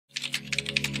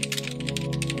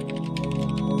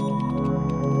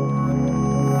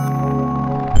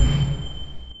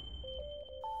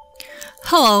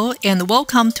Hello and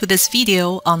welcome to this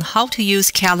video on how to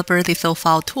use Calibre Litho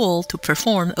file tool to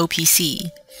perform OPC.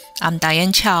 I'm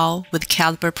Diane Chow with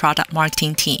Calibre Product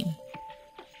Marketing Team.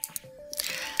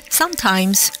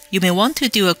 Sometimes you may want to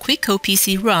do a quick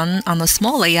OPC run on a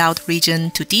small layout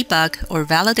region to debug or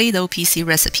validate the OPC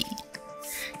recipe.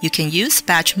 You can use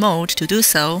batch mode to do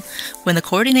so when the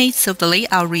coordinates of the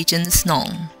layout region is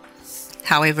known.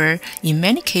 However, in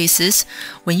many cases,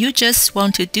 when you just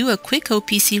want to do a quick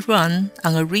OPC run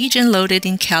on a region loaded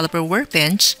in Calibre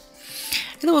Workbench,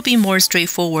 it will be more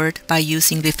straightforward by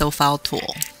using Litho File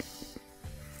Tool.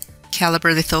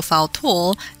 Calibre Litho File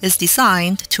Tool is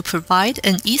designed to provide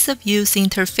an ease-of-use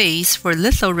interface for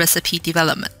litho recipe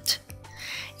development.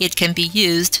 It can be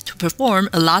used to perform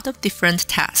a lot of different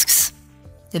tasks.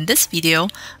 In this video,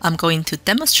 I'm going to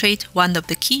demonstrate one of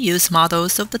the key use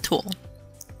models of the tool,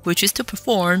 which is to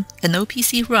perform an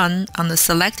OPC run on the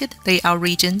selected layout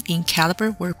region in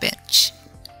Calibre Workbench.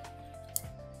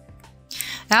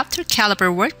 After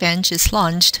Calibre Workbench is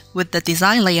launched with the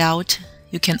design layout,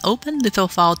 you can open Litho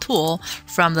File Tool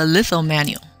from the Litho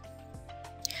menu.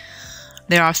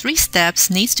 There are 3 steps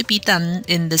needs to be done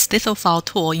in this Litho File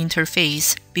Tool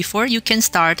interface before you can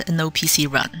start an OPC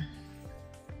run.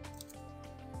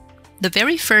 The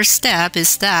very first step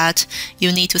is that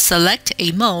you need to select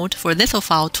a mode for Litho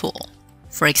File Tool.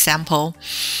 For example,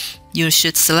 you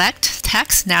should select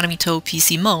Text Nanometer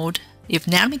OPC mode if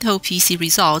Nanometer OPC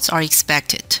results are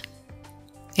expected,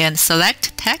 and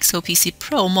select Text OPC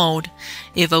Pro mode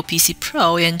if OPC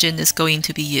Pro engine is going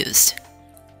to be used.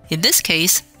 In this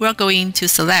case, we are going to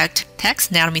select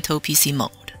Text Nanometer OPC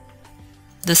mode.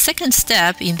 The second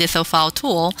step in Litho File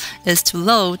Tool is to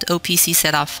load OPC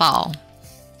setup file.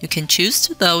 You can choose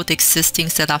to load the existing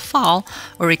setup file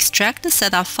or extract the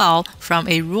setup file from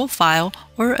a rule file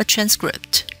or a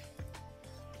transcript.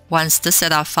 Once the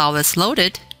setup file is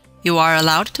loaded, you are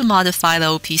allowed to modify the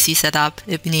OPC setup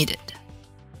if needed.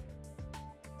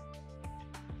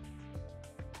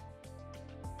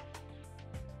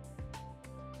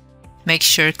 Make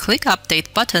sure to click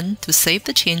Update button to save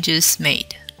the changes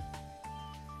made.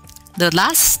 The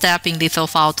last step in Litho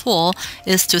File Tool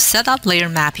is to set up layer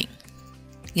mapping.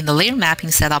 In the layer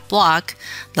mapping setup block,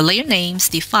 the layer names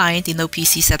defined in the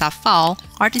OPC setup file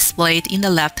are displayed in the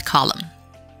left column.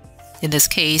 In this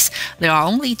case, there are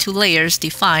only 2 layers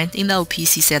defined in the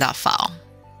OPC setup file.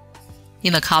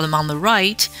 In the column on the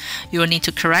right, you will need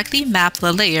to correctly map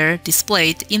the layer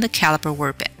displayed in the Calibre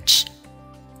Workbench.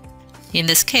 In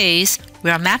this case, we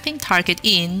are mapping target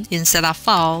in setup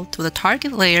file to the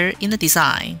target layer in the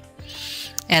design,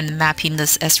 and mapping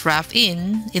this sref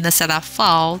in the setup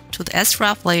file to the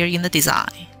sref layer in the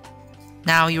design.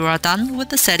 Now you are done with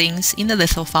the settings in the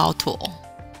Litho File Tool.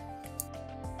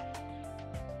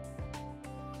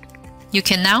 You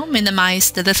can now minimize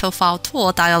the Litho File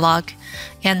Tool dialog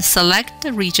and select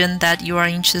the region that you are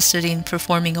interested in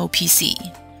performing OPC.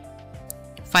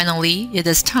 Finally, it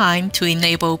is time to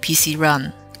enable OPC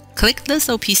Run. Click this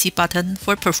OPC button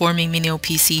for performing mini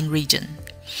OPC in region.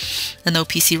 An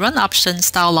OPC Run Options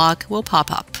dialog will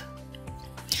pop up.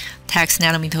 Text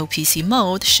Nanometer OPC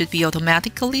mode should be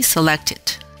automatically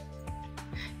selected.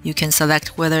 You can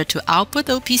select whether to output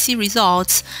OPC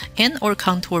results and/or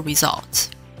contour results,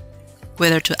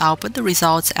 whether to output the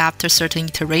results after certain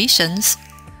iterations.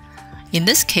 In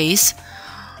this case,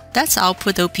 let's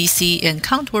output OPC and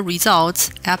contour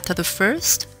results after the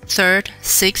 1st, 3rd,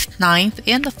 6th, 9th,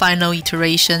 and the final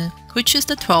iteration, which is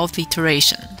the 12th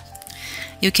iteration.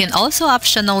 You can also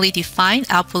optionally define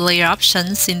output layer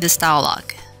options in this dialog,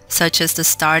 such as the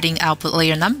starting output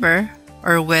layer number,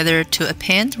 or whether to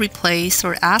append, replace,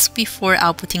 or ask before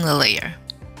outputting the layer.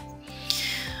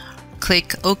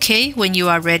 Click OK when you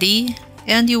are ready,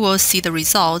 and you will see the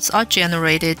results are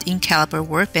generated in Calibre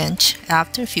Workbench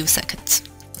after a few seconds.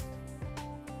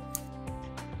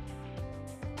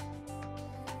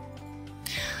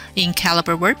 In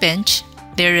Calibre Workbench,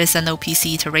 there is an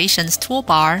OPC Iterations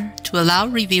toolbar to allow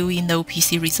reviewing the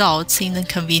OPC results in a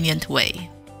convenient way.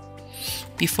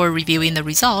 Before reviewing the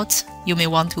results, you may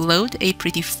want to load a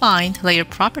predefined layer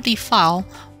property file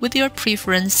with your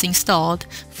preference installed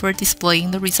for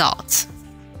displaying the results.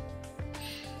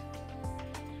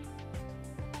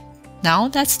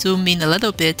 Now let's zoom in a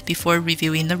little bit before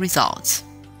reviewing the results.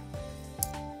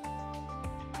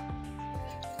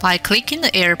 By clicking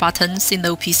the arrow buttons in the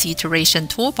OPC Iteration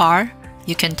toolbar,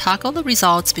 you can toggle the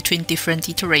results between different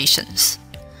iterations.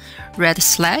 Red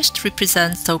slashed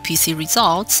represents the OPC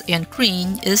results and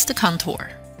green is the contour.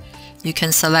 You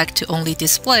can select to only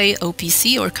display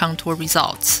OPC or contour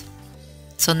results.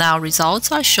 So now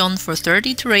results are shown for third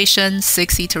iteration,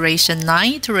 sixth iteration,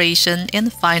 ninth iteration,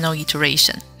 and final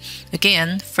iteration.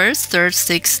 Again, first, third,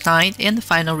 sixth, ninth, and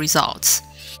final results.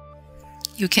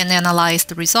 You can analyze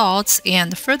the results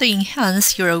and further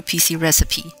enhance your OPC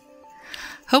recipe.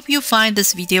 Hope you find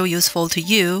this video useful to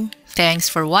you. Thanks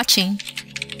for watching.